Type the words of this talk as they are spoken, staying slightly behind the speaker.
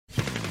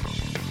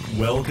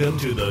Welcome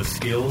to the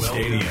Skill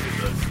Stadium,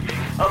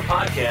 a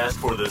podcast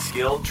for the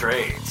skilled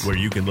trades, where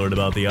you can learn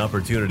about the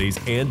opportunities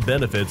and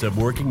benefits of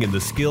working in the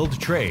skilled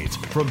trades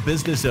from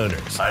business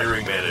owners,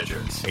 hiring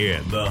managers,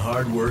 and the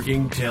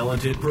hardworking,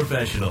 talented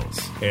professionals.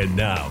 And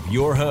now,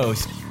 your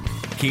host,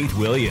 Keith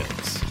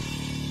Williams.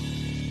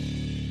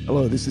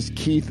 Hello, this is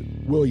Keith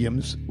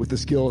Williams with the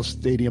Skill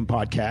Stadium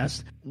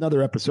podcast.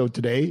 Another episode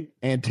today.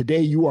 And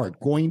today you are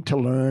going to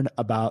learn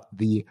about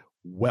the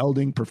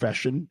welding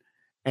profession,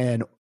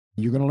 and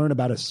you're going to learn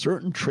about a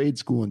certain trade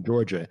school in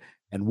Georgia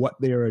and what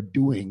they are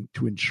doing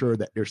to ensure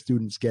that their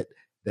students get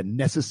the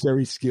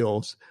necessary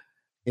skills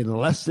in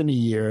less than a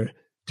year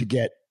to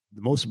get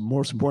the most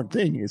important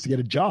thing is to get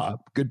a job,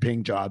 good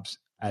paying jobs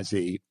as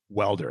a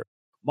welder.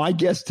 My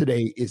guest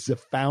today is the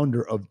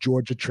founder of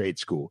Georgia Trade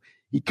School.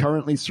 He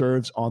currently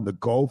serves on the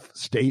Gulf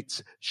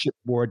States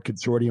Shipboard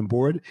Consortium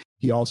Board.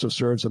 He also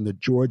serves on the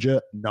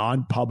Georgia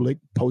Non-Public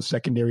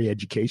Post-Secondary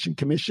Education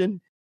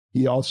Commission.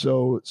 He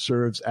also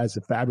serves as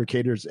the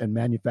Fabricators and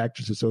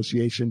Manufacturers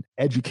Association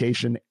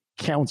Education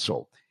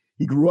Council.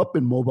 He grew up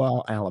in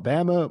Mobile,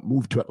 Alabama,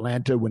 moved to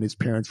Atlanta when his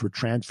parents were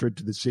transferred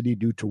to the city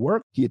due to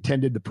work. He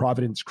attended the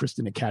Providence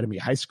Christian Academy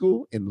High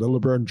School in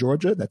Lilburn,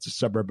 Georgia. That's a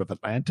suburb of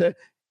Atlanta,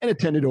 and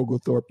attended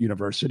Oglethorpe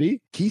University.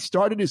 He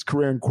started his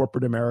career in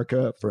corporate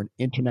America for an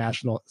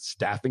international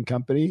staffing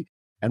company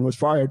and was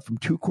fired from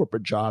 2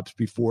 corporate jobs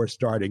before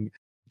starting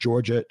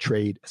Georgia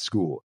Trade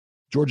School.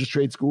 Georgia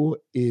Trade School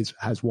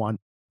has won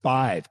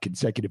 5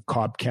 consecutive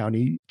Cobb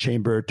County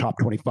Chamber Top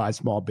 25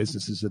 Small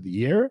Businesses of the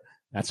Year.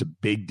 That's a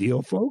big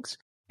deal, folks.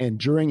 And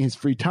during his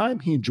free time,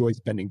 he enjoys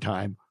spending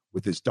time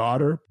with his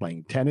daughter,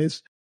 playing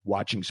tennis,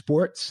 watching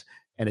sports,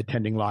 and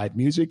attending live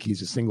music.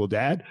 He's a single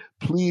dad.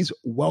 Please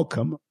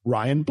welcome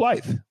Ryan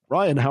Blythe.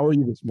 Ryan, how are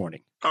you this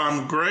morning?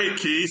 I'm great,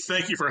 Keith.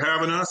 Thank you for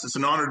having us. It's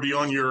an honor to be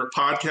on your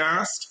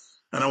podcast.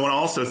 And I want to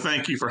also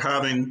thank you for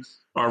having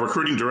our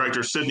recruiting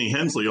director, Sydney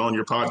Hensley, on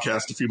your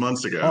podcast a few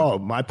months ago. Oh,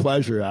 my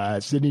pleasure.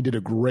 Sydney did a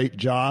great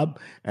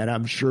job, and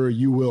I'm sure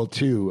you will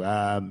too.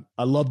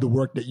 I love the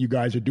work that you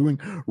guys are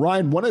doing.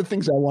 Ryan, one of the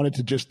things I wanted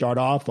to just start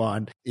off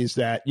on is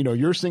that,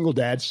 you're a single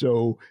dad,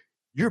 so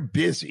you're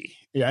busy.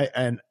 Yeah,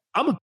 and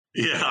I'm a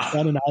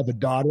son and I have a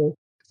daughter.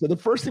 So the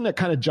first thing that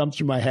kind of jumps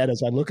through my head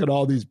as I look at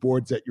all these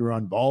boards that you're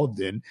involved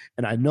in,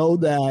 and I know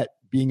that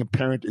being a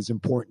parent is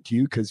important to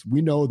you because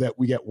we know that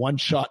we get one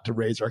shot to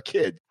raise our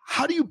kid.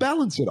 How do you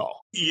balance it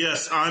all?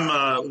 Yes,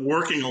 I'm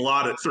working a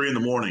lot at 3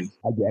 a.m.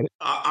 I get it.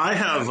 I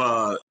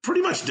have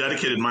pretty much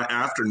dedicated my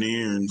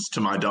afternoons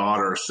to my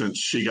daughter since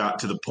she got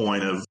to the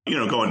point of,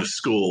 going to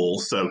school.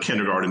 So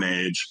kindergarten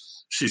age,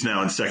 she's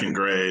now in 2nd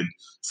grade.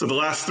 So the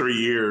last 3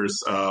 years,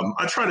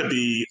 I try to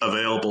be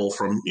available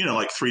from,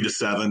 like 3 to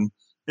 7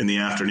 in the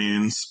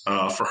afternoons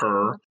for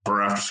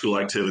her after school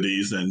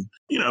activities. And,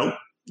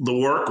 the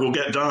work will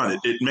get done.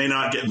 It may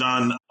not get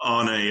done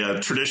on a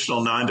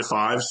traditional 9 to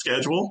 5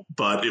 schedule,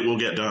 but it will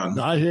get done.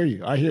 No, I hear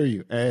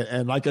you.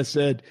 And like I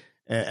said,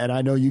 and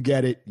I know you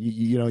get it,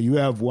 you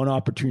have one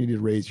opportunity to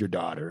raise your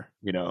daughter.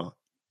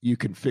 You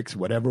can fix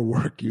whatever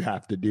work you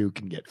have to do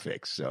can get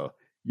fixed. So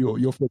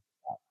you'll fix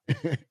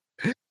it.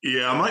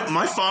 Yeah,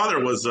 my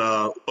father was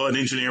an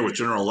engineer with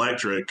General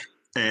Electric,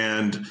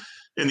 and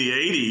in the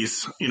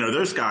 80s,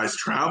 those guys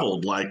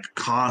traveled like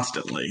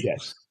constantly.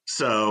 Yes.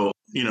 So,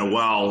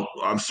 while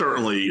I'm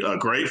certainly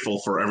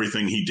grateful for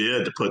everything he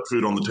did to put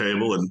food on the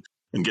table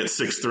and get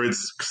 6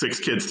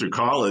 kids through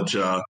college,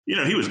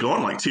 he was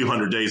going like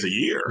 200 days a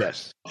year.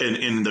 Yes.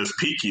 In those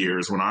peak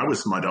years when I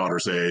was my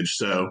daughter's age.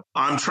 So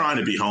I'm trying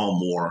to be home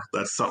more.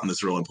 That's something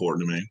that's real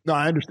important to me. No,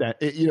 I understand.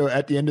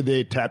 At the end of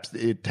the day,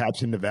 it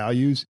taps into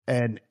values.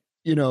 And,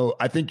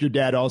 I think your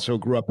dad also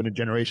grew up in a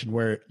generation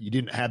where you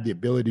didn't have the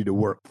ability to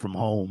work from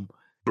home.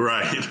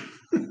 Right.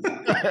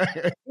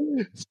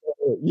 So,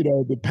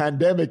 the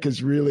pandemic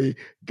has really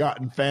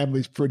gotten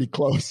families pretty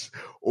close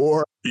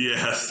or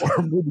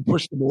maybe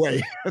pushed them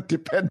away.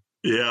 Depends.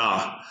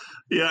 Yeah.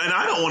 And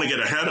I don't want to get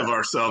ahead of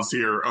ourselves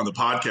here on the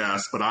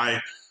podcast, but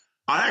I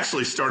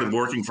actually started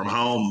working from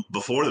home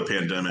before the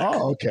pandemic.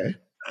 Oh, okay.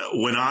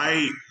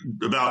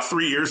 About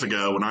 3 years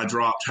ago, when I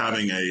dropped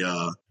having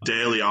a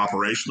daily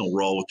operational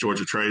role with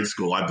Georgia Trade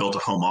School, I built a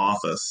home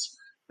office.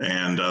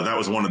 And that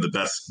was one of the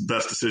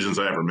best decisions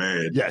I ever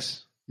made.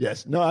 Yes.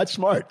 No, that's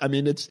smart. I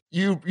mean, it's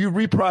you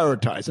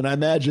reprioritize. And I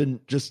imagine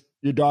just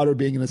your daughter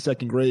being in the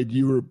 2nd grade,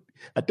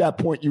 at that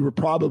point, you were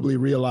probably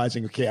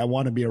realizing, okay, I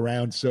want to be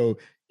around. So,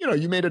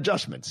 you made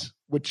adjustments,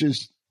 which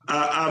is.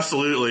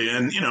 Absolutely.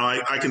 And,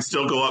 I can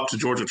still go up to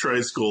Georgia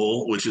Trade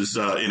School, which is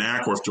in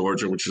Ackworth,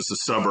 Georgia, which is a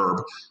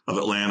suburb of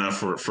Atlanta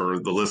for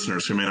the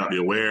listeners who may not be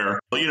aware.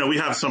 But, we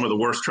have some of the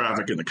worst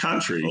traffic in the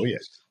country. Oh,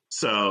 yes.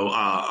 So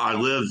I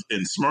live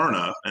in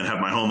Smyrna and have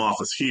my home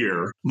office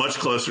here, much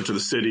closer to the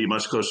city,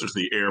 much closer to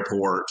the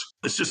airport.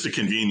 It's just a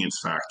convenience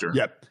factor.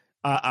 Yep.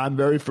 I'm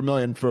very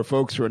familiar. And for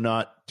folks who are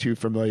not too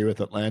familiar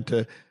with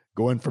Atlanta,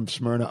 going from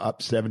Smyrna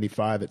up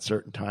 75 at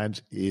certain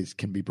times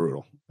can be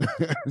brutal.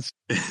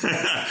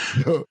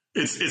 So,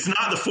 it's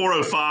not the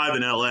 405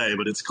 in LA,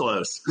 but it's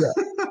close.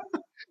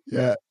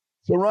 Yeah.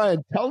 So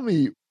Ryan, tell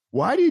me,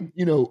 Why did,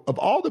 of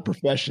all the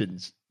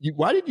professions,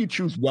 why did you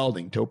choose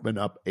welding to open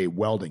up a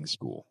welding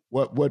school?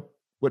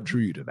 What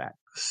drew you to that?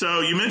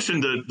 So you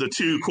mentioned the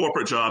two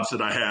corporate jobs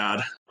that I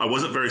had. I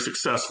wasn't very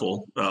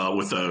successful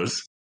with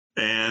those.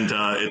 And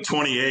at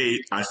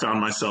 28, I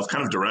found myself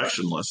kind of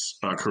directionless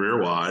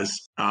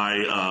career-wise.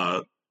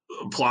 I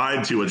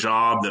applied to a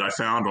job that I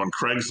found on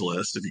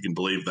Craigslist, if you can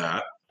believe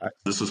that.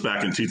 This was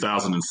back in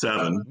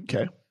 2007.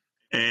 Okay.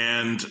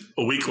 And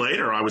a week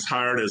later, I was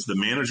hired as the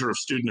manager of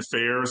student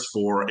affairs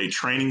for a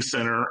training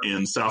center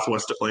in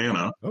Southwest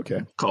Atlanta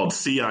called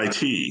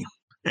CIT.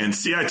 And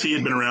CIT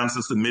had been around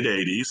since the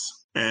mid-'80s.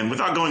 And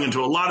without going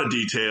into a lot of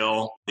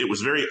detail, it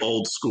was very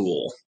old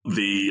school.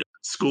 The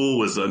school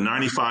was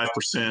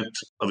 95%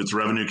 of its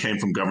revenue came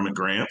from government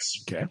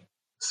grants. Okay.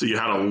 So you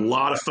had a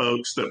lot of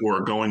folks that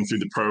were going through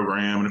the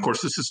program. And of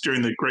course, this is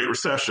during the Great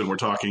Recession. We're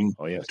talking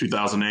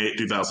 2008,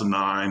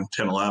 2009,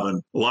 10,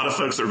 11. A lot of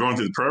folks that were going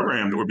through the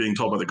program that were being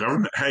told by the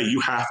government, hey,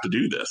 you have to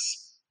do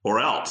this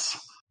or else,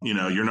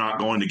 you're not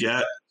going to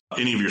get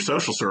any of your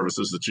social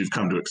services that you've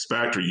come to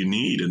expect or you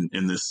need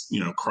in this,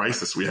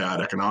 crisis we had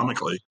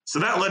economically. So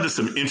that led to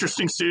some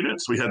interesting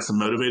students. We had some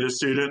motivated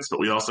students, but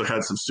we also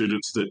had some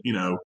students that,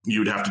 you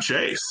would have to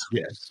chase.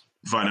 Yes.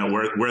 Find out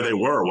where they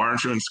were. Why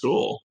aren't you in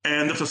school?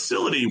 And the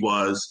facility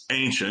was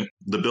ancient.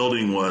 The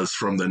building was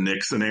from the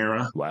Nixon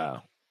era.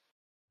 Wow.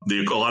 A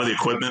lot of the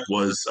equipment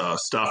was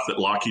stuff that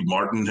Lockheed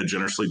Martin had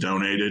generously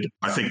donated.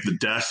 I think the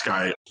desk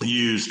I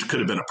used could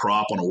have been a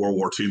prop on a World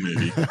War II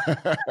movie.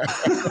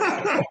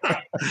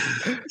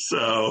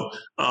 So,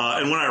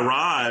 and when I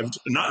arrived,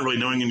 not really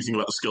knowing anything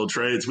about the skilled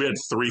trades, we had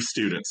 3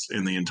 students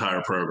in the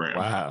entire program.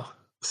 Wow.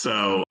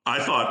 So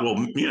I thought,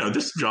 well,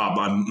 this job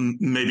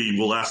maybe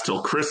will last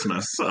till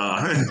Christmas.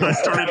 I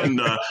started in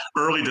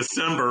early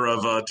December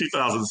of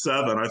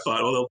 2007. I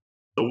thought, well,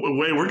 the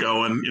way we're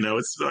going,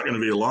 it's not going to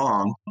be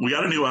long. We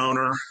got a new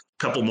owner, a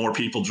couple more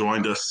people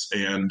joined us,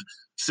 and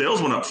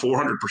sales went up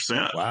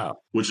 400%. Wow.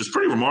 Which is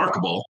pretty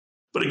remarkable.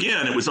 But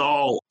again, it was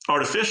all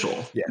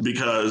artificial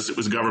because it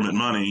was government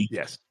money.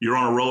 Yes. You're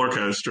on a roller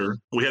coaster.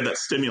 We had that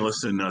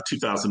stimulus in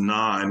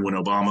 2009 when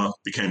Obama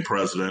became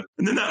president.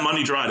 And then that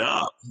money dried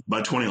up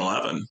by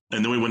 2011.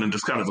 And then we went into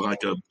kind of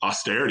like a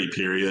austerity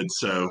period.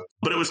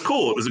 But it was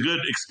cool. It was a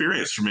good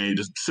experience for me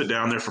to sit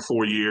down there for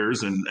 4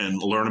 years and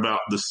learn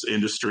about this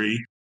industry.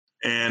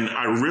 And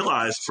I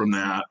realized from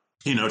that,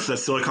 it's that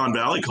Silicon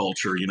Valley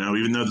culture,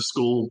 even though the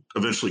school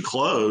eventually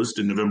closed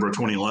in November of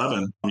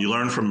 2011, you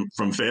learn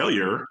from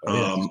failure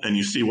and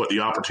you see what the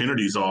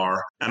opportunities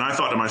are. And I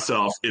thought to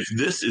myself, if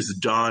this is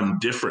done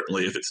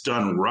differently, if it's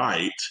done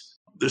right,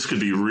 this could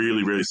be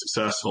really, really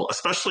successful,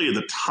 especially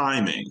the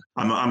timing.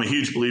 I'm a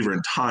huge believer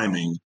in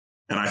timing.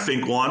 And I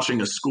think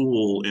launching a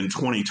school in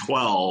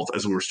 2012,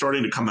 as we were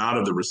starting to come out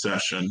of the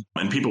recession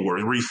and people were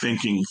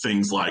rethinking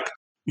things like,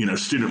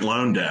 student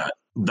loan debt,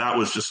 that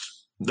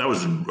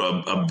was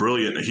a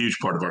brilliant, a huge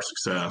part of our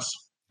success.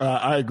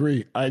 I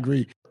agree.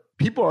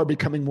 People are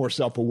becoming more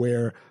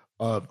self-aware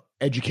of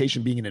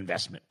education being an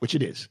investment, which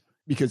it is,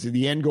 because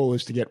the end goal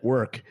is to get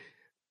work.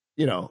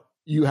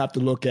 You have to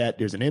look at,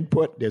 there's an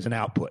input, there's an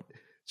output.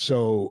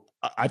 So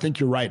I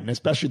think you're right. And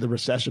especially the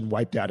recession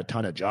wiped out a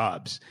ton of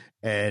jobs.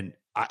 And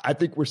I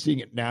think we're seeing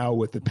it now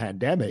with the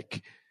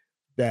pandemic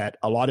that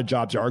a lot of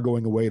jobs are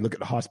going away. Look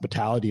at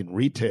hospitality and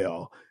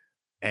retail.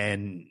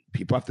 And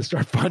people have to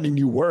start finding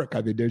new work.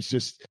 I mean,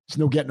 there's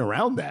no getting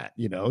around that,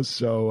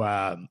 So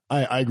I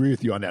agree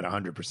with you on that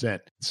 100%.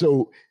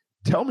 So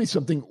tell me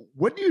something.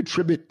 What do you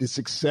attribute the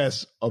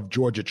success of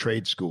Georgia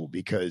Trade School?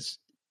 Because,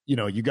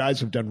 you guys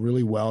have done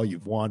really well.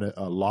 You've won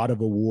a lot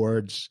of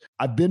awards.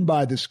 I've been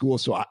by the school,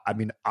 so I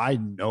think I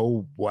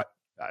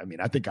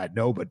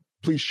know, but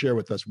please share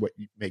with us what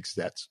makes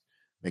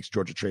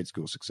Georgia Trade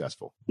School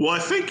successful. Well, I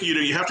think,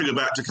 you have to go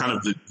back to kind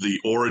of the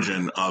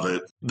origin of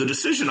it. The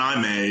decision I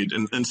made,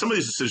 and some of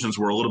these decisions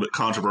were a little bit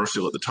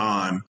controversial at the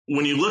time.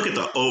 When you look at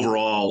the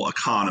overall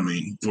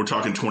economy, we're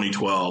talking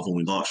 2012 when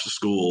we launched the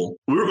school,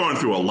 we were going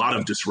through a lot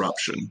of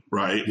disruption,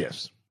 right?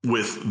 Yes.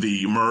 With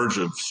the merge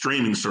of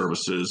streaming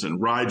services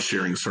and ride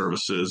sharing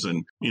services.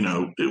 And,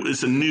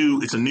 it's a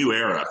new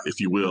era,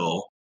 if you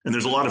will. And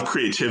there's a lot of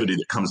creativity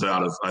that comes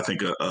out of, I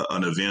think,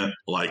 an event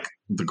like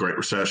the Great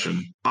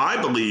Recession.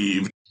 I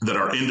believe that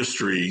our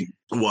industry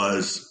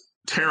was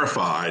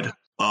terrified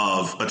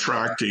of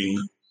attracting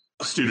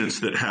students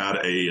that had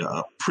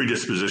a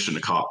predisposition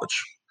to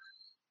college.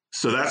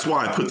 So that's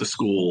why I put the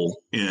school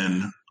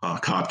in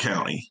Cobb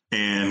County.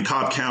 And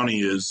Cobb County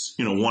is,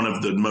 one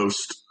of the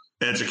most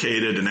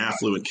educated and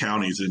affluent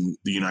counties in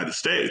the United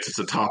States. It's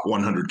a top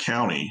 100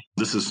 county.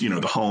 This is,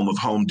 the home of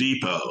Home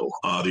Depot,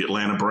 the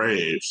Atlanta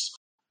Braves,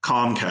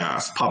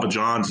 Comcast. Papa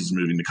John's is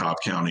moving to Cobb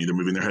County. They're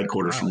moving their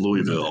headquarters from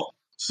Louisville.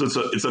 So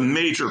it's a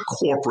major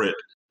corporate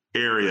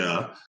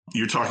area.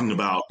 You're talking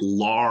about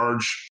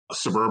large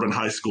suburban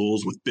high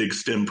schools with big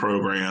STEM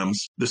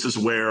programs. This is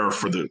where,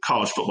 for the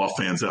college football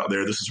fans out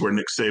there, this is where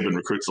Nick Saban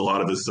recruits a lot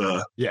of his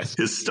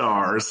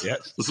stars.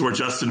 Yes. This is where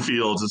Justin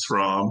Fields is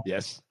from.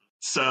 Yes.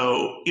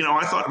 So,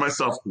 I thought to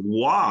myself,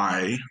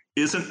 why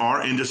isn't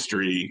our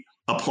industry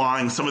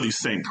applying some of these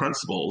same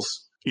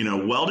principles,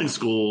 welding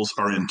schools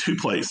are in two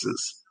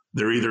places.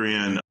 They're either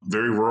in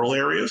very rural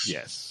areas,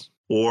 yes,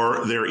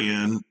 or they're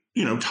in,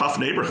 tough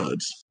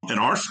neighborhoods. And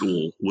our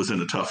school was in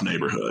a tough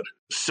neighborhood.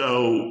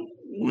 So,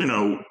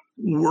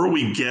 were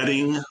we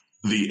getting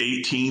the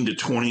 18 to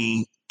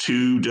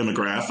 22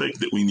 demographic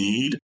that we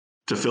need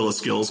to fill a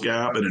skills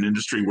gap in an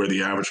industry where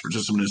the average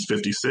participant is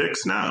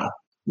 56? No.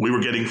 We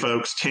were getting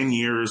folks 10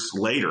 years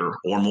later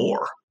or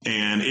more.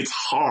 And it's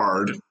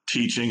hard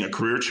teaching a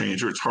career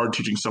changer. It's hard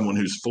teaching someone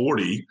who's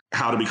 40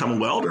 how to become a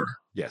welder.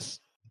 Yes.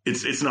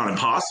 It's not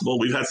impossible.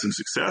 We've had some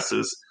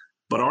successes,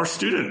 but our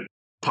student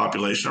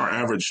population, our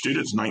average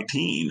student's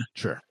 19.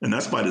 Sure. And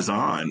that's by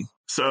design.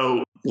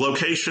 So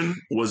location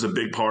was a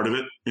big part of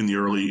it in the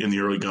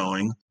early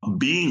going.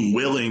 Being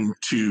willing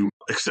to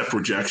accept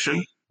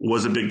rejection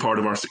was a big part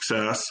of our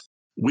success.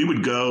 We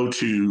would go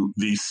to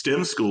the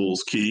STEM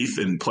schools, Keith,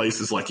 in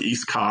places like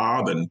East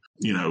Cobb and,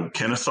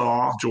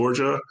 Kennesaw,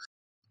 Georgia,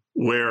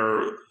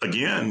 where,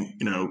 again,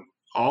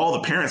 all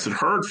the parents had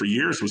heard for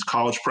years was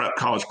college prep,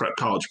 college prep,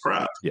 college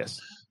prep. Yes.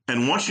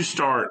 And once you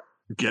start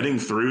getting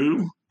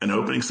through and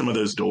opening some of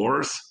those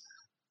doors,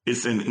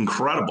 it's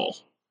incredible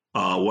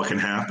what can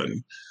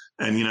happen.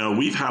 And,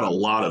 we've had a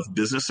lot of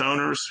business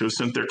owners who have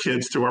sent their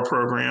kids through our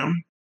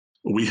program.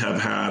 We have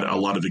had a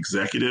lot of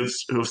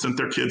executives who have sent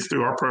their kids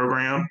through our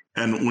program.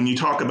 And when you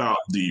talk about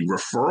the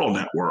referral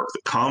network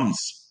that comes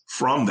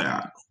from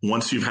that,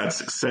 once you've had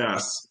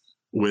success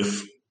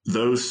with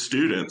those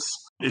students,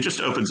 it just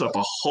opens up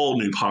a whole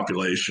new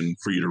population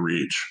for you to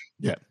reach.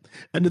 Yeah.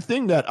 And the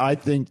thing that I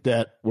think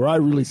that where I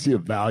really see a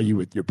value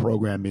with your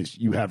program is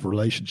you have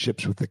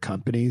relationships with the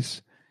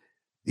companies.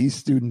 These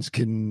students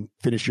can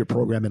finish your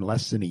program in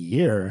less than a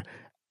year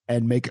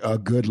and make a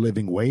good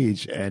living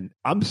wage. And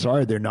I'm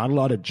sorry, there are not a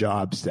lot of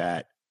jobs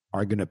that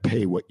are going to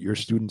pay what your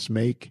students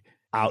make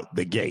out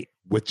the gate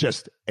with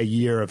just a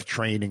year of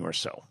training or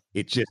so.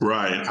 It's just,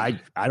 right.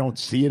 I don't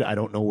see it. I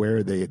don't know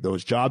where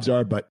those jobs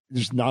are, but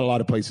there's not a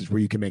lot of places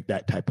where you can make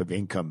that type of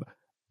income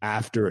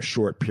after a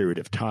short period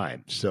of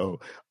time.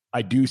 So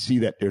I do see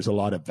that there's a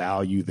lot of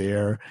value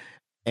there.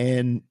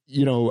 And,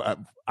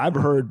 I've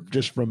heard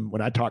just from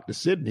when I talked to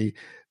Sydney,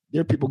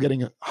 there are people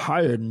getting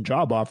hired in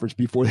job offers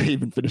before they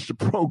even finish the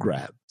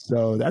program.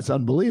 So that's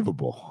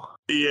unbelievable.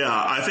 Yeah,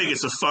 I think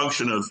it's a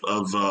function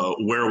of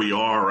where we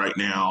are right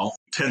now.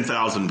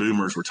 10,000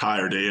 boomers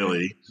retire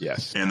daily.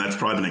 Yes. And that's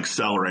probably been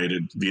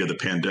accelerated via the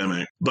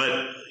pandemic.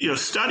 But,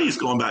 studies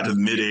going back to the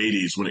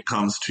mid-'80s when it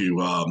comes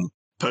to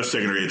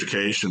post-secondary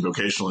education,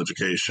 vocational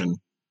education,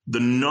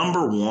 the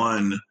number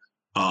one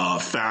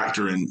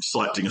factor in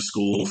selecting a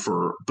school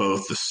for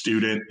both the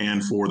student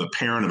and for the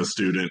parent of a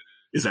student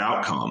is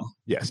outcome.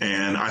 Yes.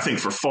 And I think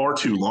for far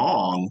too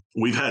long,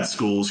 we've had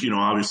schools,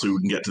 obviously we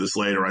can get to this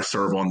later. I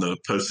serve on the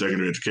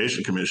Post-Secondary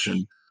Education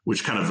Commission,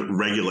 which kind of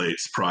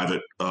regulates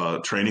private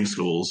training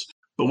schools.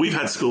 But we've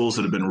had schools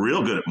that have been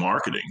real good at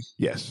marketing.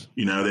 Yes.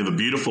 They have a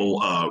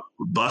beautiful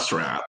bus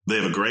wrap. They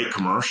have a great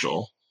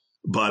commercial.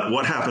 But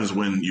what happens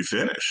when you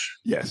finish?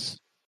 Yes.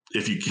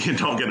 If you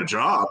don't get a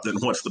job, then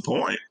what's the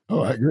point?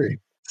 Oh, I agree.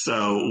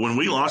 So when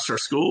we launched our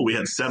school, we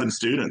had 7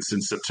 students in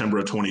September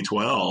of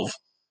 2012.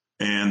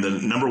 And the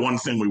number one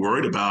thing we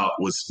worried about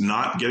was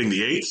not getting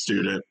the 8th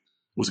student,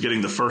 was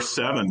getting the first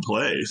 7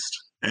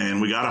 placed. And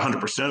we got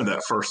 100% of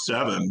that first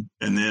 7.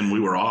 And then we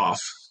were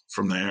off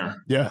from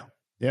there. Yeah.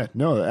 Yeah.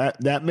 No,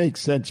 that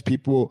makes sense.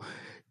 People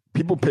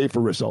pay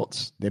for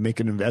results. They make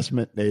an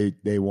investment.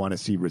 They want to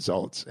see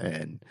results.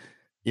 And,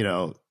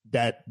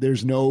 that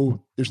there's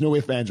no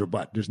ifs, ands, or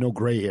buts. There's no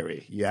gray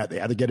area. Yeah.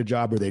 They either get a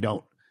job or they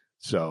don't.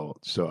 So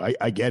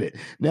I get it.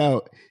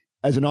 Now,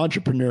 as an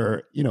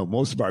entrepreneur,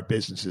 most of our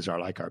businesses are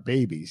like our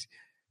babies,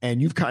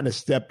 and you've kind of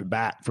stepped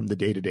back from the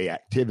day-to-day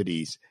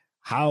activities.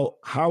 How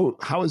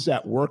is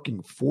that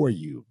working for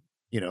you?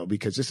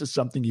 Because this is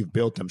something you've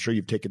built. I'm sure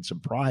you've taken some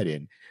pride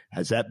in.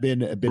 Has that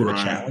been a bit of a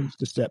challenge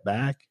to step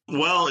back?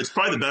 Well, it's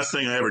probably the best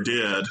thing I ever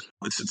did.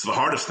 It's the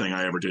hardest thing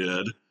I ever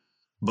did.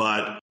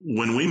 But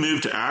when we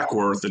moved to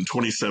Ackworth in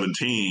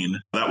 2017,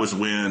 that was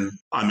when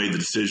I made the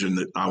decision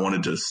that I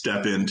wanted to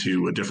step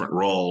into a different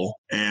role.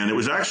 And it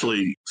was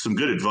actually some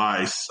good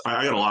advice.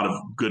 I got a lot of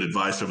good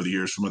advice over the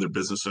years from other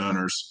business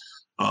owners.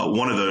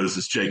 One of those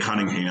is Jay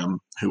Cunningham,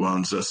 who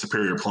owns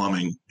Superior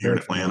Plumbing here in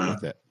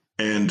Atlanta.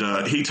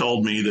 And he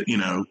told me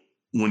that,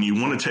 when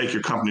you want to take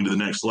your company to the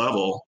next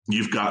level,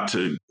 you've got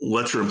to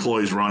let your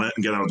employees run it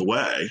and get out of the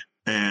way.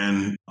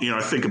 And,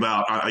 I think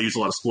about, I use a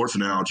lot of sports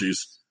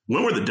analogies.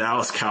 When were the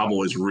Dallas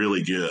Cowboys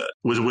really good?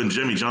 Was when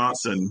Jimmy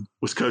Johnson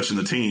was coaching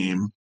the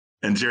team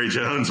and Jerry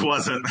Jones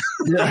wasn't.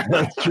 Yeah,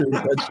 that's true.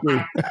 That's true.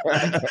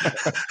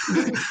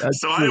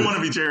 So I didn't want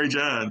to be Jerry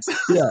Jones.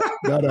 Yeah,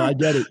 no, I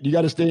get it. You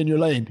got to stay in your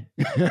lane.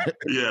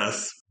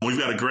 Yes. We've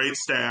got a great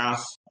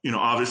staff.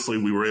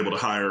 Obviously we were able to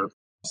hire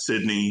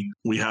Sydney.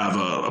 We have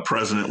a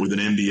president with an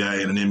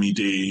MBA and an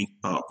MED,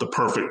 the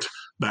perfect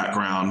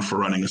background for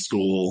running a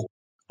school.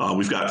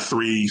 We've got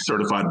 3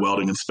 certified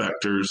welding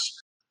inspectors.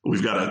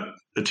 We've got a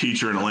a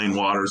teacher in Elaine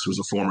Waters, who's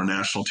a former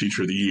National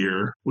Teacher of the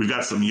Year. We've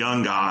got some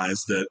young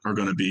guys that are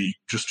going to be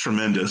just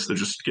tremendous. They're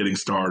just getting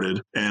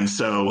started. And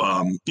so,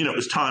 it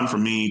was time for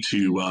me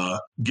to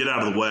get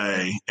out of the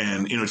way.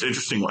 And, it's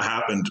interesting what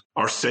happened.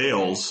 Our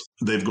sales,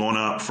 they've gone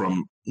up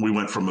we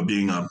went from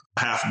being a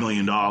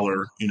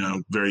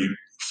 $500,000, very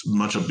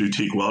much a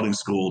boutique welding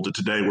school to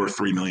today we're a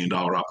 $3 million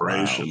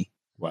operation.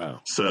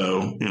 Wow.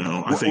 So,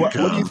 I think.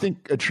 What do you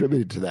think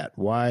attributed to that?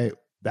 Why?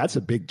 That's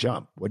a big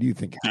jump. What do you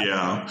think happened?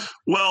 Yeah.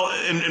 Well,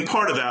 and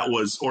part of that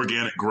was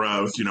organic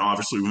growth.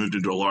 Obviously we moved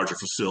into a larger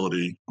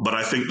facility, but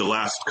I think the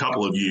last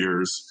couple of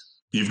years,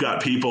 you've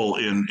got people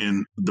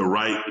in the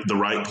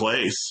right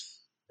place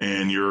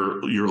and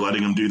you're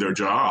letting them do their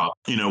job.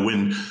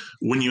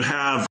 When you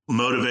have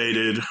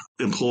motivated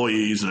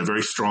employees and a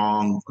very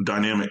strong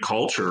dynamic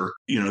culture,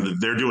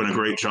 they're doing a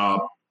great job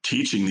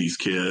teaching these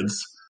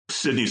kids.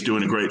 Sydney's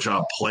doing a great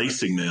job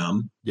placing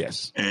them.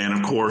 Yes. And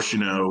of course,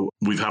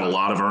 we've had a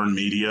lot of earned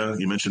media.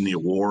 You mentioned the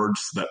awards.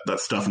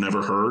 That stuff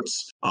never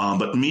hurts.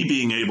 But me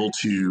being able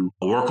to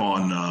work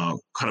on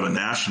kind of a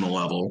national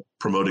level,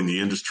 promoting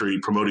the industry,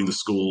 promoting the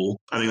school,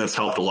 I think that's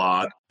helped a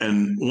lot.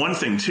 And one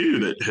thing, too,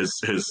 that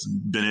has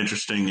been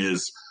interesting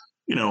is,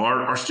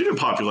 our student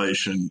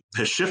population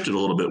has shifted a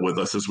little bit with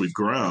us as we've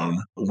grown.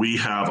 We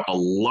have a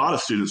lot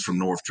of students from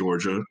North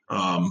Georgia,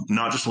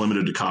 not just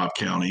limited to Cobb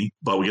County,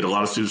 but we get a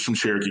lot of students from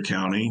Cherokee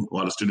County, a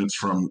lot of students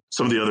from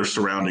some of the other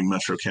surrounding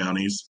metro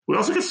counties. We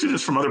also get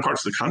students from other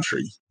parts of the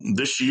country.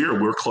 This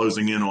year, we're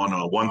closing in on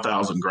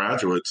 1,000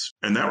 graduates,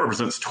 and that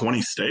represents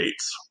 20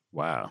 states.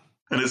 Wow.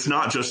 And it's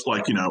not just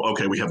like,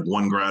 okay, we have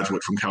one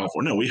graduate from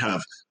California. No, we have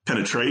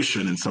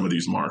penetration in some of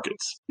these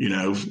markets,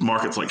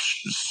 markets like,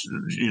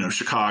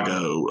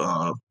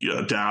 Chicago,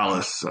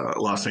 Dallas,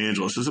 Los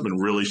Angeles. Those have been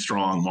really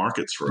strong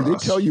markets for us. Do they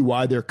tell you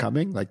why they're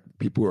coming? Like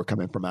people who are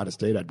coming from out of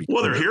state?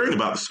 They're hearing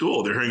about the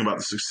school. They're hearing about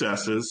the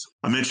successes.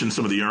 I mentioned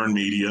some of the earned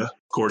media.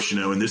 Of course,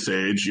 in this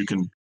age, you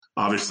can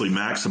obviously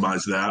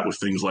maximize that with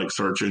things like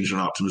search engine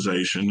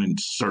optimization and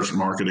search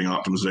marketing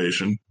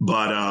optimization.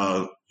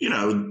 But,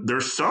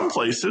 there's some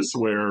places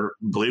where,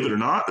 believe it or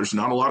not, there's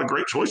not a lot of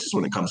great choices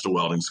when it comes to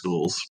welding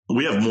schools.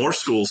 We have more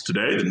schools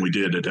today than we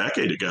did a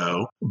decade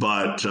ago.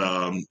 But,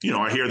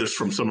 I hear this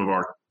from some of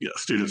our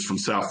students from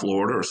South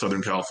Florida or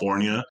Southern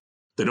California.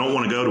 They don't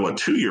want to go to a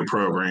 2-year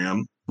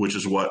program, which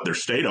is what their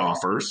state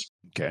offers.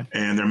 Okay.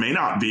 And there may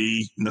not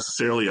be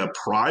necessarily a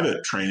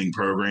private training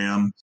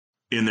program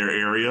in their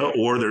area,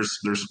 or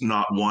there's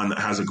not one that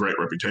has a great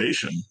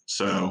reputation.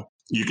 So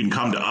you can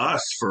come to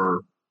us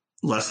for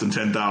less than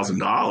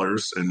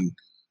 $10,000 and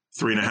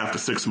 3.5 to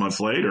 6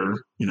 months later,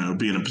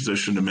 be in a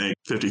position to make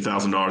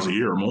 $50,000 a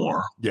year or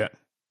more. Yeah,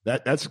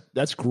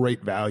 that's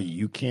great value.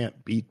 You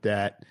can't beat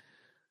that.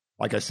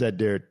 Like I said,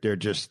 they're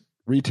just,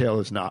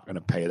 retail is not going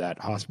to pay that.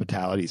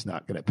 Hospitality is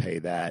not going to pay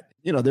that.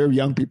 There are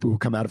young people who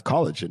come out of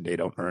college and they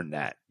don't earn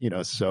that.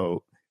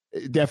 So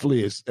it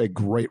definitely is a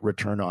great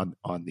return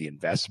on the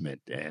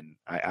investment. And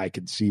I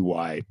can see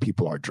why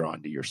people are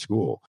drawn to your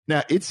school.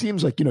 Now, it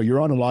seems like,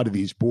 you're on a lot of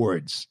these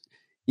boards.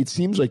 It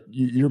seems like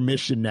your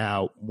mission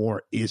now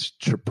more is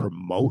to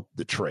promote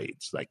the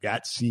trades. Like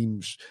that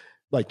seems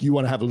like you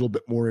want to have a little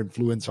bit more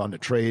influence on the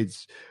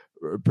trades,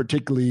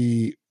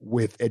 particularly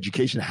with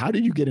education. How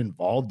did you get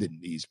involved in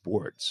these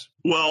boards?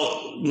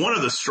 Well, one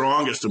of the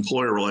strongest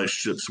employer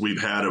relationships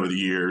we've had over the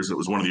years, it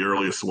was one of the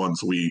earliest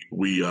ones we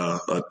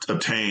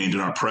obtained,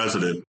 and our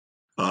president,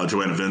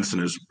 Joanna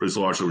Vincent, is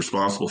largely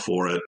responsible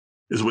for it,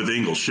 is with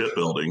Ingalls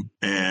Shipbuilding.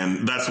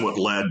 And that's what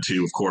led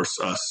to, of course,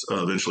 us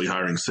eventually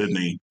hiring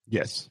Sydney.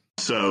 Yes.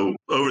 So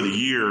over the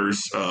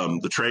years,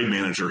 the trade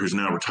manager who's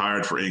now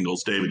retired for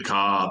Ingalls, David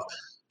Cobb,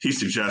 he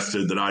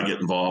suggested that I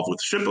get involved with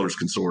the Shipbuilders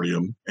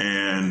Consortium.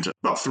 And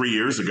about 3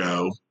 years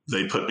ago,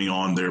 they put me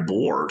on their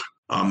board.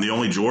 I'm the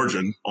only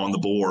Georgian on the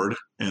board,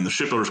 and the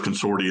Shipbuilders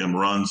Consortium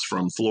runs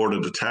from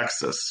Florida to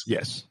Texas.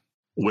 Yes.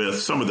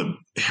 With some of the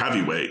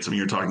heavyweights. I mean,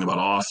 you're talking about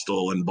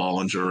Austal and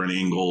Bollinger and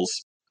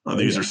Ingalls.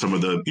 These are some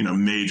of the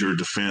major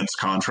defense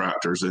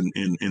contractors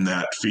in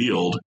that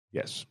field.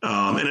 Yes.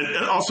 And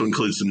it also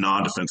includes some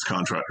non-defense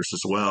contractors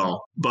as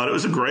well. But it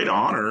was a great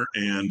honor,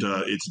 and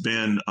it's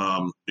been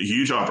a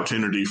huge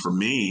opportunity for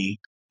me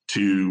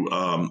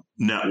to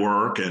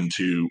network and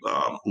to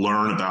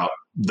learn about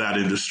that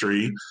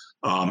industry,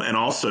 and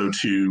also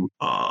to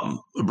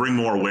bring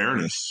more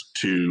awareness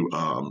to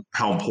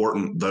how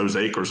important those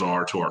acres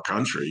are to our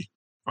country,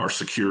 our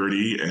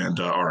security, and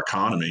our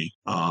economy.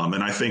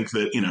 And I think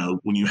that,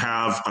 when you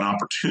have an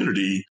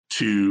opportunity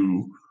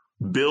to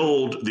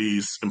build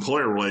these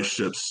employer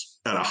relationships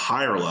at a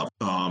higher level,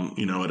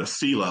 at a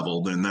C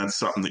level, then that's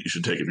something that you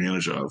should take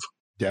advantage of.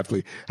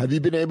 Definitely. Have you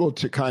been able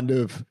to kind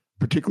of,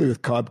 particularly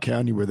with Cobb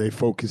County, where they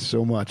focus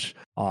so much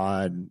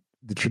on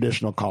the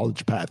traditional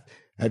college path,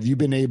 have you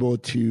been able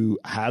to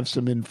have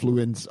some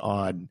influence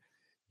on,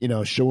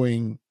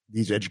 showing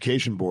these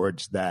education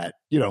boards that,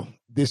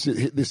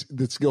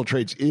 the skilled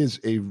trades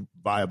is a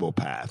viable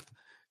path,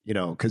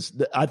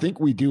 because I think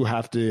we do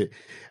have to,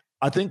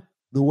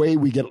 the way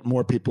we get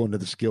more people into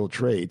the skilled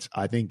trades,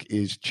 I think,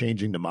 is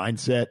changing the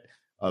mindset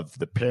of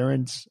the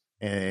parents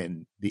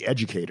and the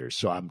educators.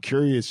 So I'm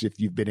curious if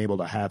you've been able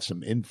to have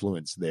some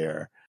influence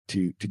there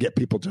to get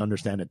people to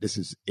understand that this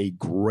is a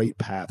great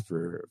path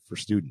for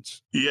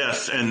students.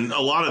 Yes, and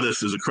a lot of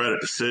this is a credit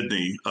to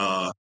Sydney.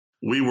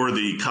 We were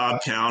the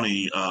Cobb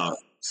County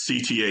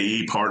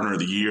CTAE Partner of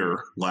the Year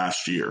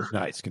last year.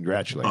 Nice,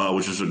 congratulations.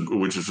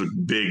 Which is a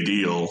big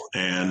deal.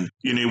 And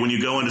when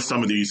you go into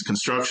some of these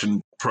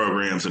construction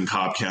programs in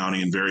Cobb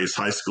County and various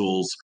high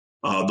schools,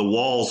 the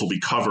walls will be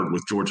covered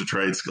with Georgia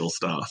trade skill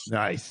stuff.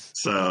 Nice.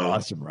 So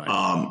awesome,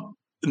 right?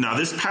 Now,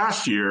 this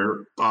past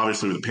year,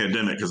 obviously with the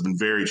pandemic, has been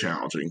very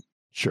challenging.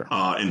 Sure.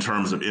 In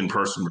terms of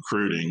in-person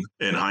recruiting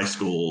in high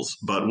schools,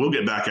 but we'll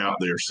get back out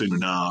there soon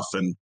enough.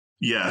 And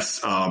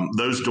yes,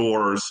 those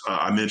doors,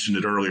 I mentioned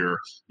it earlier,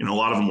 a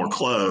lot of them were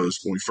closed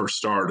when we first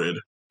started.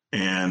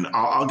 And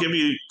I'll give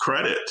you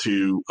credit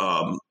to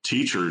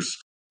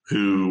teachers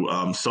who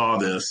saw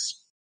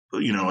this,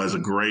 as a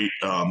great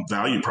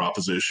value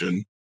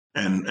proposition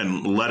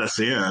and let us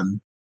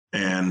in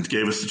and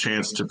gave us a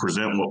chance to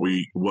present what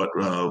we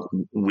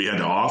had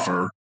to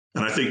offer.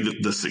 And I think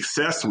that the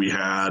success we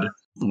had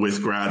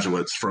with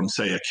graduates from,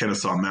 say, a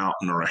Kennesaw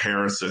Mountain or a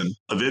Harrison,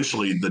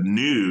 eventually the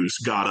news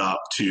got up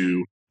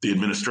to the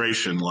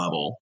administration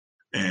level.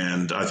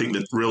 And I think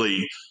that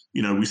really,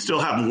 we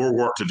still have more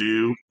work to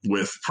do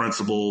with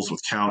principals,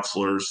 with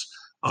counselors.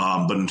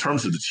 But in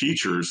terms of the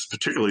teachers,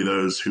 particularly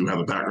those who have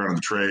a background in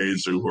the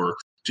trades, who are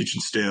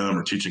teaching STEM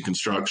or teaching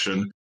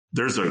construction,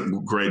 there's a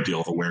great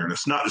deal of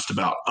awareness, not just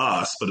about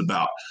us, but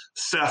about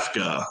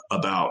SEFCA,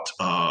 about,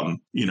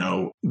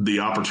 the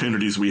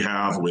opportunities we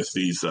have with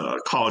these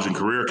college and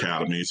career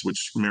academies,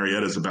 which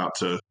Marietta is about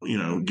to,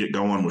 get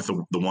going with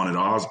the one at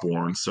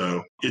Osborne.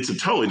 So it's a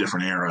totally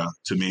different era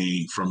to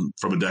me from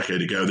a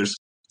decade ago. There's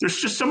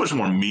just so much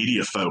more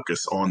media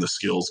focus on the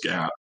skills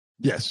gap.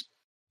 Yes.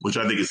 Which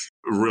I think has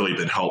really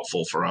been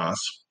helpful for us.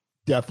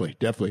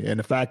 Definitely. And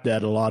the fact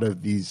that a lot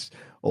of these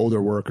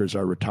older workers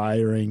are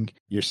retiring,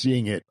 you're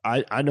seeing it.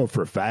 I know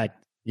for a fact,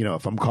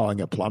 if I'm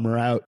calling a plumber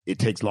out, it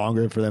takes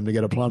longer for them to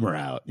get a plumber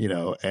out,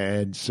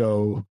 and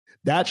so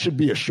that should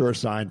be a sure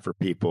sign for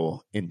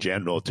people in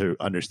general to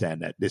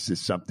understand that this is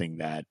something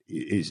that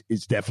is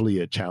definitely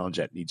a challenge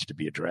that needs to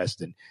be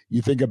addressed. And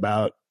you think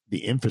about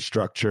the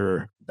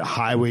infrastructure, the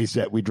highways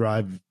that we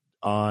drive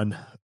on,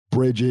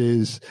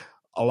 bridges,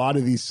 a lot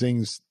of these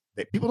things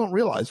that people don't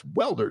realize,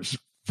 welders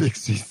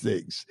fix these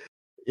things.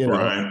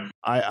 Right.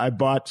 I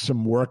bought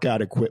some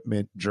workout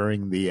equipment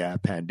during the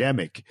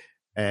pandemic,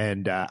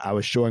 and I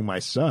was showing my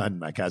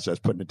son, as I was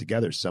putting it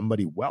together,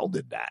 somebody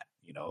welded that.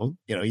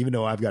 Even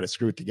though I've got to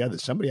screw it together,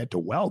 somebody had to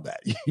weld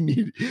that.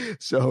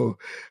 So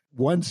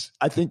once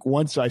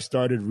I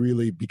started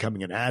really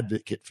becoming an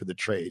advocate for the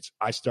trades,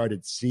 I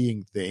started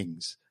seeing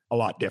things a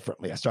lot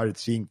differently. I started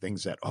seeing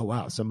things that, oh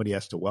wow, somebody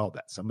has to weld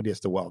that. Somebody has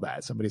to weld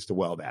that. Somebody has to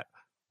weld that.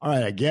 All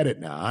right, I get it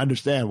now. I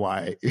understand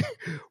why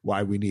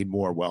we need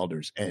more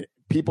welders. And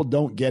people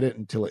don't get it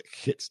until it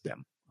hits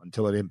them,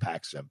 until it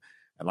impacts them.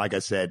 And like I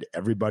said,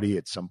 everybody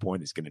at some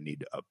point is going to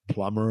need a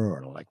plumber or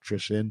an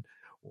electrician,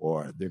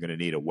 or they're going to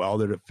need a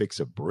welder to fix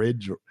a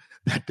bridge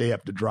that they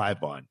have to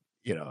drive on.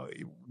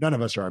 None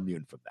of us are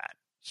immune from that.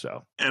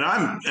 So, and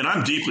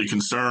I'm deeply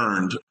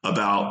concerned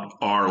about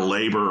our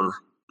labor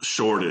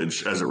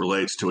shortage as it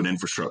relates to an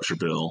infrastructure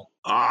bill.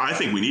 I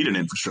think we need an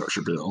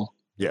infrastructure bill.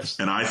 Yes.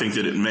 And I think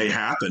that it may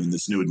happen in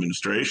this new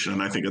administration.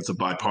 And I think it's a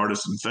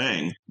bipartisan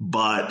thing.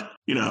 But,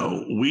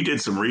 we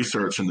did some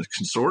research in the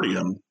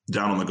consortium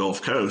down on the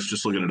Gulf Coast,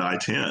 just looking at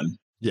I-10.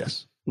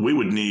 Yes. We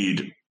would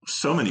need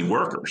so many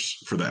workers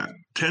for that,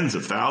 tens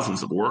of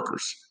thousands of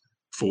workers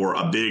for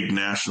a big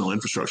national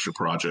infrastructure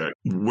project.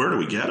 Where do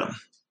we get them?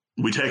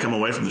 We take them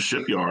away from the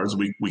shipyards.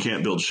 We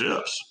can't build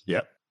ships.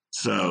 Yep.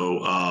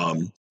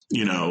 So,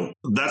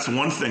 that's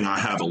one thing I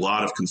have a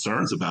lot of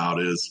concerns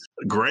about is,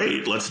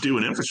 great, let's do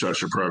an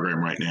infrastructure program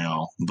right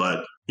now.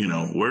 But,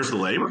 where's the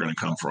labor going to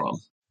come from?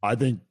 I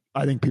think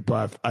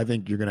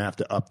you're going to have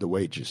to up the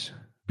wages.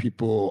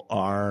 People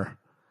are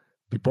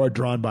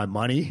drawn by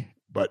money,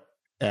 but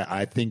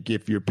I think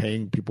if you're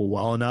paying people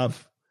well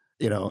enough,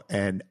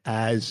 and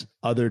as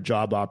other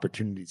job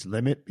opportunities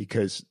limit,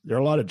 because there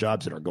are a lot of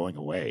jobs that are going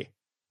away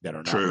that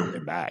are not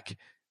coming back,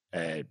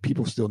 and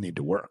people still need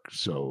to work.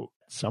 So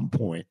at some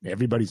point,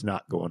 everybody's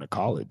not going to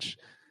college.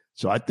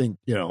 So I think,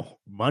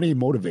 money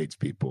motivates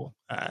people.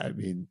 I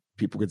mean,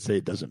 people could say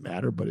it doesn't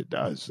matter, but it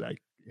does.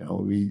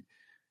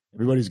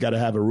 Everybody's got to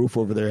have a roof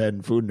over their head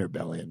and food in their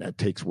belly, and that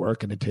takes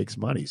work and it takes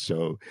money.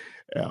 So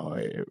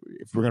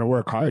if we're going to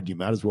work hard, you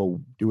might as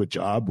well do a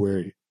job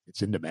where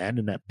it's in demand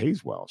and that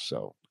pays well.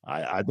 So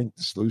I think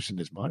the solution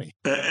is money.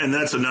 And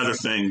that's another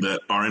thing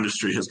that our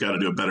industry has got to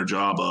do a better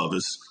job of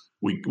is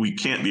we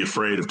can't be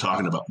afraid of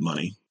talking about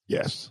money.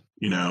 Yes.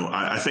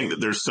 I think that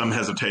there's some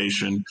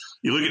hesitation.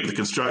 You look at the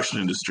construction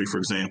industry, for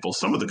example,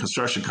 some of the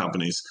construction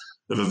companies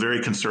have a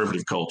very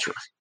conservative culture.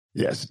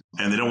 Yes.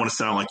 And they don't want to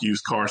sound like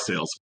used car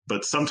sales,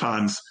 but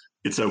sometimes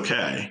it's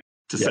okay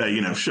to say,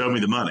 show me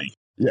the money.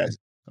 Yes.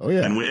 Oh,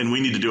 yeah. And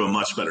we need to do a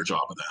much better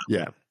job of that.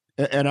 Yeah.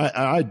 And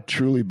I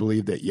truly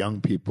believe that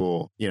young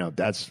people,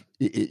 that's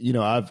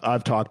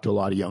I've talked to a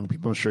lot of young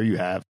people. I'm sure you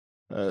have.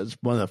 It's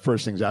one of the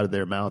first things out of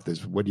their mouth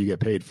is, what do you get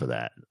paid for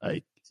that?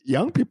 Like,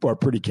 young people are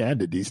pretty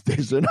candid these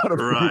days. They're not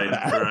afraid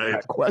to ask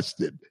that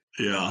question.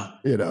 Yeah.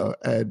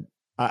 And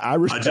I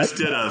respect I just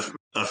did a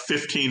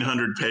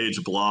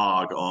 1,500-page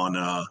blog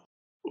on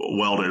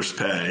welders'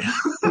 pay.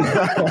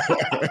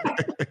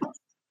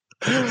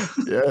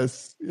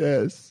 Yes.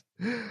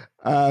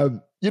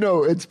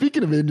 And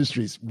speaking of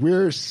industries,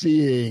 we're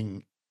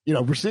seeing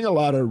a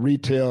lot of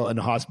retail and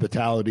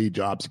hospitality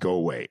jobs go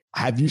away.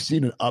 Have you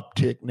seen an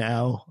uptick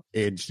now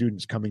in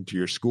students coming to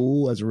your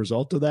school as a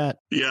result of that?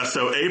 Yeah.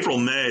 So April,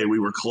 May, we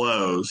were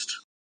closed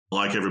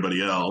like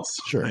everybody else.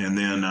 Sure. And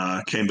then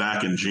came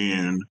back in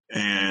June.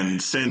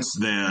 And since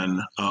then,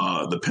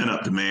 the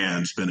pent-up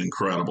demand's been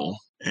incredible.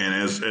 And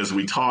as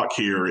we talk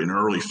here in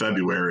early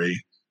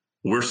February,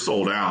 we're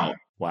sold out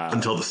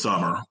until the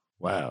summer.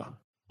 Wow.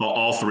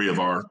 All three of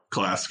our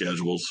class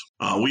schedules.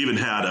 We even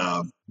had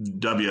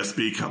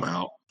WSB come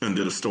out and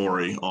did a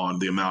story on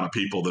the amount of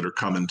people that are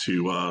coming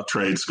to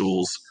trade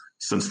schools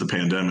since the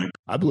pandemic.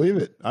 I believe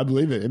it.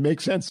 It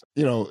makes sense.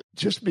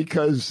 Just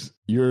because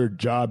your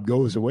job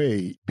goes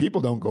away, people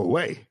don't go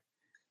away.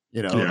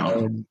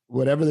 And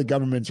whatever the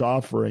government's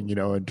offering,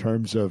 in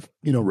terms of,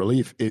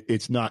 relief,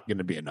 it's not going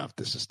to be enough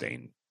to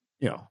sustain.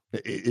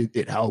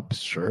 It helps,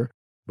 sure.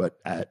 But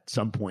at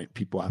some point,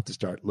 people have to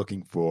start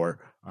looking for,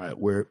 all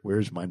right,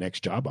 where's my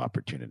next job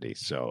opportunity?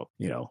 So,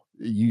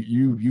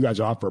 you guys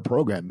offer a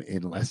program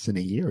in less than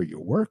a year, you're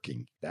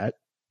working.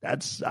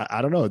 That's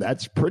I don't know.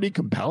 That's pretty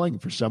compelling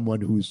for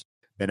someone who's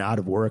been out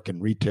of work in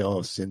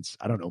retail since,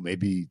 I don't know,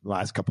 maybe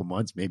last couple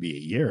months, maybe a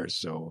year.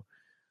 So,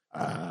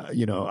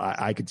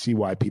 I could see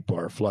why people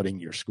are flooding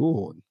your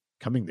school and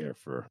coming there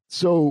for.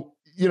 So,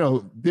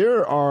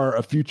 there are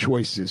a few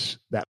choices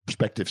that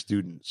prospective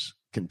students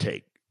can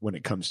take when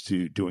it comes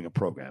to doing a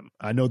program.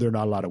 I know there are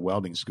not a lot of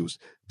welding schools.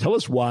 Tell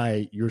us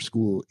why your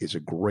school is a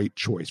great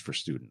choice for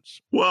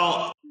students.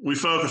 Well, we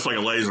focus like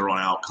a laser on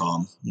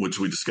outcome, which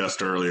we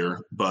discussed earlier.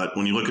 But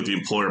when you look at the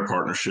employer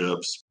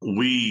partnerships,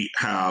 we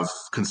have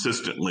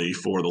consistently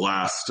for the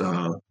last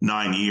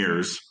 9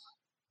 years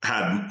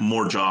had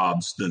more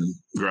jobs than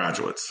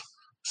graduates.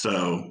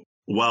 So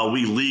while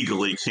we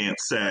legally can't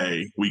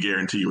say we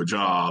guarantee you a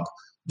job,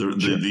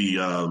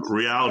 the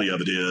reality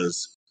of it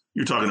is,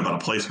 you're talking about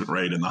a placement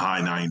rate in the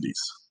high 90s.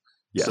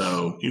 Yes.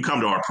 So you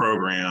come to our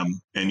program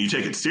and you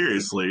take it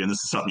seriously, and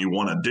this is something you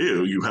want to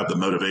do, you have the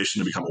motivation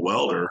to become a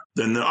welder,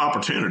 then the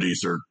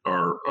opportunities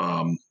are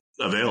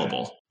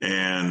available.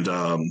 And,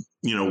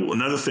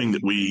 another thing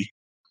that we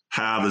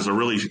have is a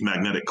really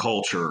magnetic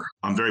culture.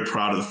 I'm very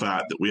proud of the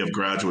fact that we have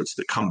graduates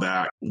that come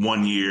back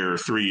 1 year,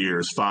 3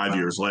 years, 5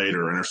 years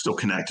later, and are still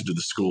connected to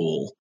the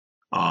school.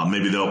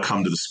 Maybe they'll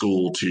come to the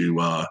school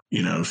to,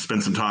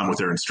 spend some time with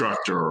their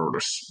instructor or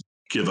to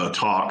give a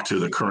talk to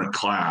the current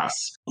class.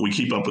 We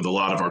keep up with a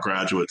lot of our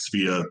graduates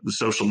via the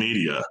social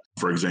media,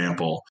 for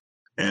example,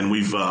 and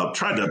we've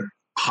tried to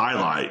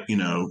highlight,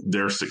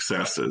 their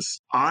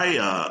successes. I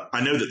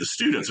know that the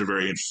students are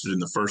very interested in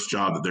the first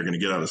job that they're going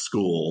to get out of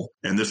school,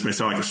 and this may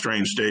sound like a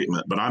strange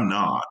statement, but I'm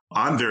not.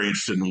 I'm very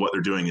interested in what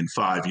they're doing in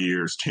 5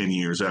 years, 10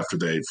 years after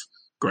they've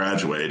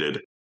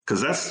graduated,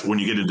 because that's when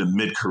you get into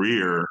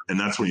mid-career, and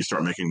that's when you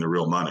start making the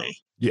real money.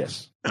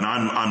 Yes. And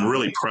I'm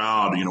really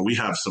proud. We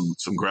have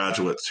some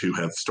graduates who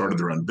have started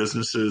their own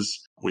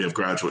businesses. We have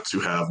graduates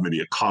who have maybe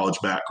a college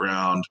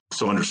background,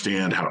 so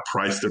understand how to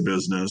price their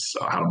business,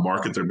 how to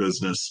market their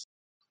business.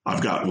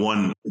 I've got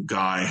one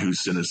guy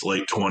who's in his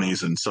late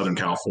 20s in Southern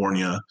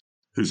California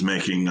who's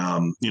making,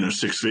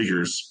 6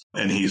 figures,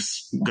 and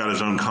he's got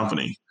his own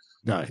company.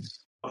 Nice.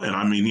 And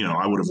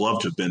I would have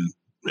loved to have been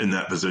in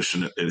that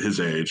position at his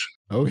age.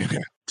 Oh, yeah.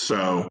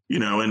 So,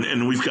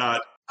 and we've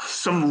got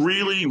some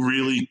really,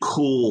 really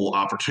cool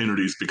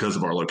opportunities because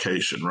of our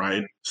location,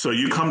 right? So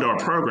you come to our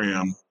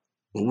program,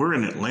 well, we're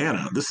in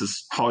Atlanta. This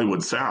is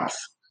Hollywood South.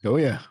 Oh,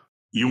 yeah.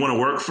 You want to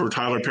work for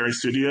Tyler Perry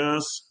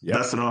Studios? Yep.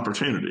 That's an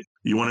opportunity.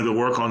 You want to go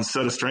work on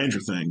set of Stranger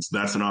Things?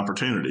 That's an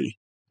opportunity.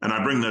 And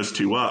I bring those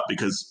two up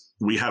because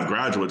we have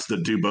graduates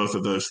that do both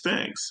of those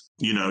things.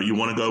 You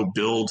want to go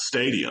build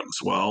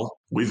stadiums. Well,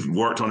 we've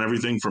worked on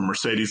everything from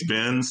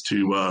Mercedes-Benz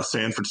to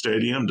Sanford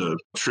Stadium to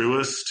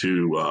Truist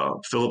to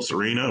Phillips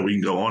Arena. We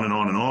can go on and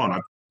on and on. I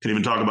can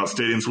even talk about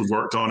stadiums we've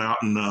worked on out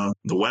in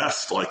the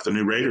West, like the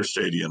new Raiders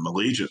Stadium,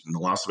 Allegiant in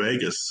Las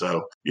Vegas.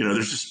 So,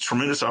 there's just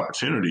tremendous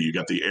opportunity. You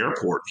got the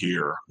airport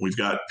here. We've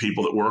got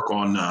people that work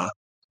on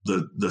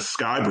the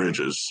sky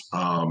bridges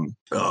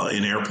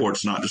in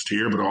airports, not just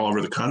here, but all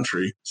over the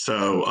country.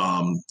 So,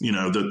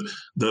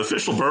 the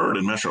official bird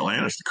in Metro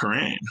Atlanta is the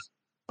crane.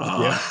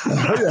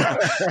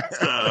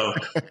 So,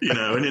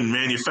 and in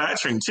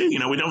manufacturing too, we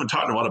haven't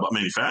talked a lot about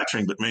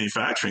manufacturing, but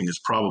manufacturing has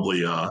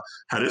probably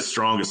had its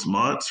strongest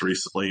months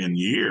recently in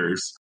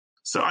years.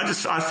 So I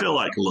feel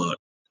like, look,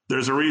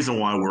 there's a reason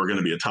why we're going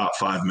to be a top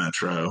 5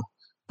 metro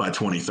by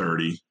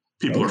 2030.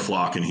 People are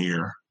flocking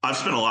here. I've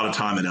spent a lot of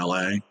time in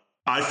LA.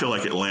 I feel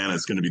like Atlanta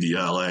is going to be the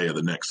LA of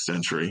the next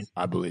century.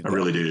 I believe that. I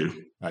really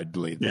do. I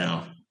believe that.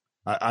 Yeah.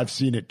 I've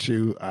seen it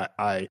too.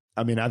 I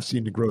mean, I've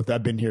seen the growth.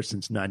 I've been here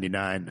since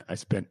 99. I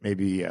spent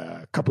maybe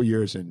a couple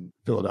years in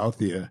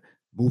Philadelphia,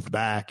 moved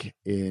back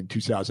in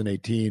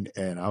 2018.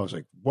 And I was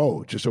like,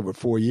 whoa, just over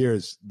 4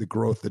 years, the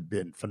growth had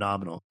been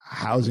phenomenal.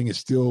 Housing is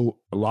still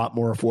a lot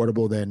more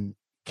affordable than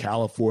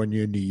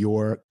California, New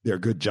York. There are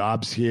good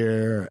jobs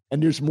here.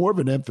 And there's more of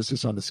an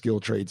emphasis on the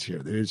skilled trades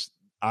here.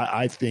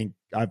 I think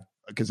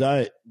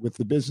with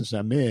the business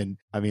I'm in,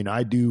 I mean,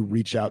 I do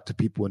reach out to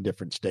people in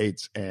different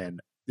states, and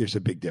there's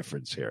a big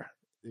difference here.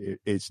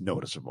 It's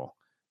noticeable.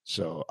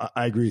 So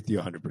I agree with you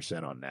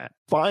 100% on that.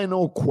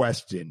 Final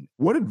question.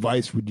 What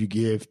advice would you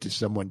give to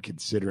someone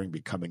considering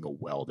becoming a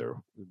welder?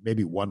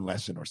 Maybe one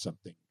lesson or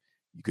something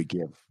you could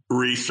give.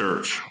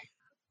 Research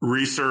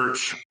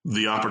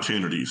the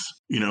opportunities.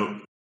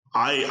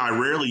 I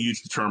rarely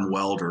use the term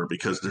welder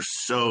because there's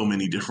so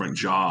many different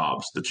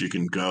jobs that you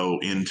can go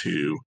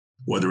into,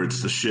 whether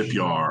it's the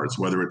shipyards,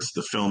 whether it's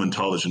the film and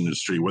television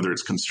industry, whether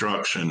it's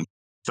construction,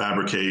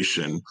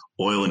 fabrication,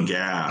 oil and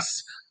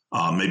gas.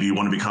 Maybe you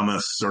want to become a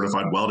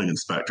certified welding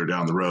inspector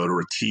down the road,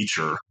 or a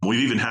teacher. We've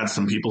even had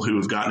some people who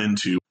have gotten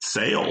into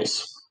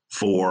sales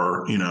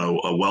for,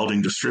 a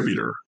welding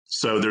distributor.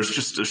 So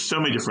there's so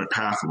many different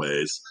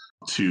pathways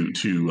to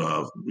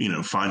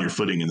find your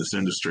footing in this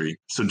industry.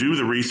 So do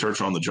the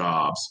research on the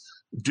jobs,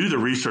 do the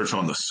research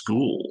on the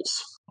schools.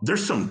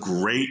 There's some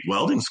great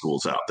welding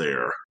schools out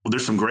there.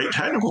 There's some great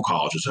technical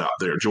colleges out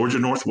there. Georgia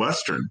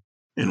Northwestern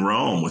in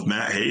Rome with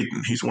Matt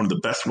Hayden. He's one of the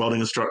best welding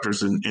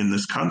instructors in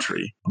this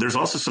country. There's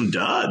also some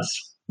duds.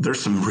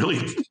 There's some really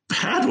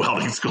bad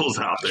welding schools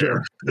out there.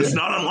 Sure. Yeah. It's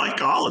not unlike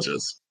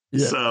colleges.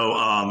 Yeah.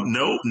 So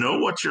know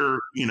what you're,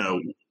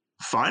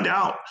 find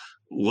out,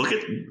 look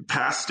at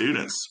past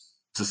students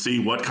to see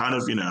what kind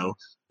of,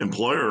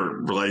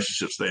 employer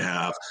relationships they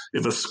have.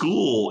 If a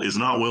school is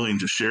not willing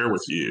to share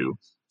with you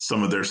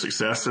some of their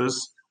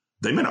successes,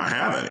 they may not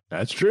have any.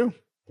 That's true.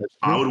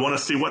 I would want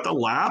to see what the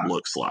lab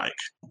looks like.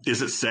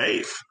 Is it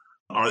safe?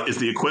 Is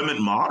the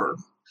equipment modern?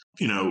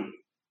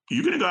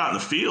 You're going to go out in the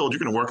field. You're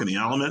going to work in the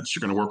elements.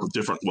 You're going to work with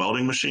different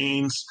welding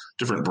machines,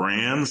 different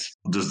brands.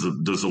 Does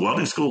the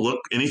welding school look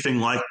anything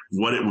like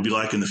what it would be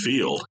like in the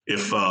field?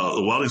 If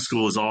the welding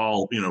school is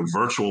all,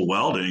 virtual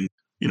welding,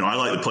 I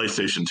like the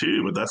PlayStation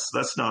 2, but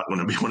that's not going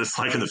to be what it's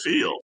like in the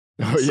field.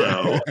 Oh,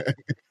 yeah.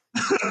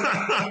 So,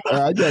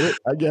 I get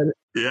it.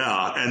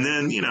 Yeah. And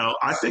then,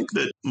 I think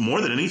that more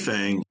than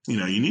anything,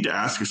 you need to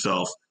ask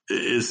yourself,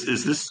 is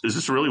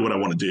this really what I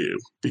want to do?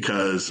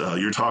 Because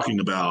you're talking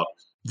about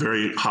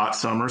very hot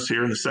summers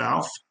here in the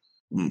South,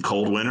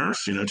 cold winters.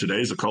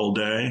 Today's a cold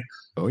day.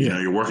 Oh, yeah.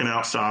 You're working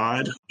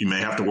outside. You may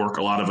have to work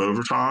a lot of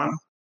overtime.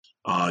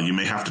 You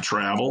may have to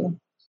travel.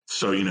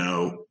 So,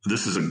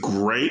 this is a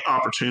great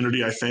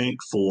opportunity, I think,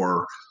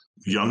 for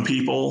young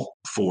people,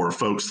 for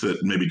folks that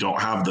maybe don't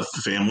have the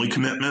family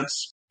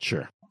commitments.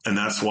 Sure. And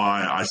that's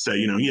why I say,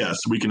 yes,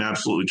 we can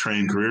absolutely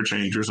train career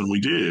changers, and we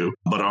do.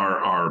 But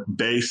our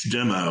base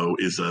demo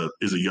is a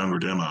younger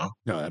demo.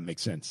 No, that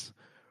makes sense.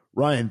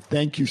 Ryan,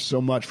 thank you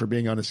so much for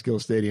being on the Skill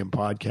Stadium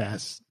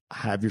podcast.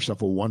 Have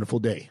yourself a wonderful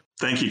day.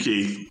 Thank you,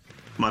 Keith.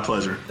 My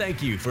pleasure.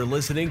 Thank you for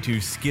listening to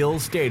Skill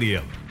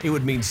Stadium. It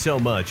would mean so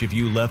much if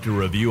you left a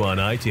review on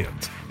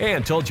iTunes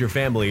and told your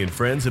family and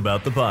friends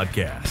about the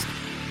podcast.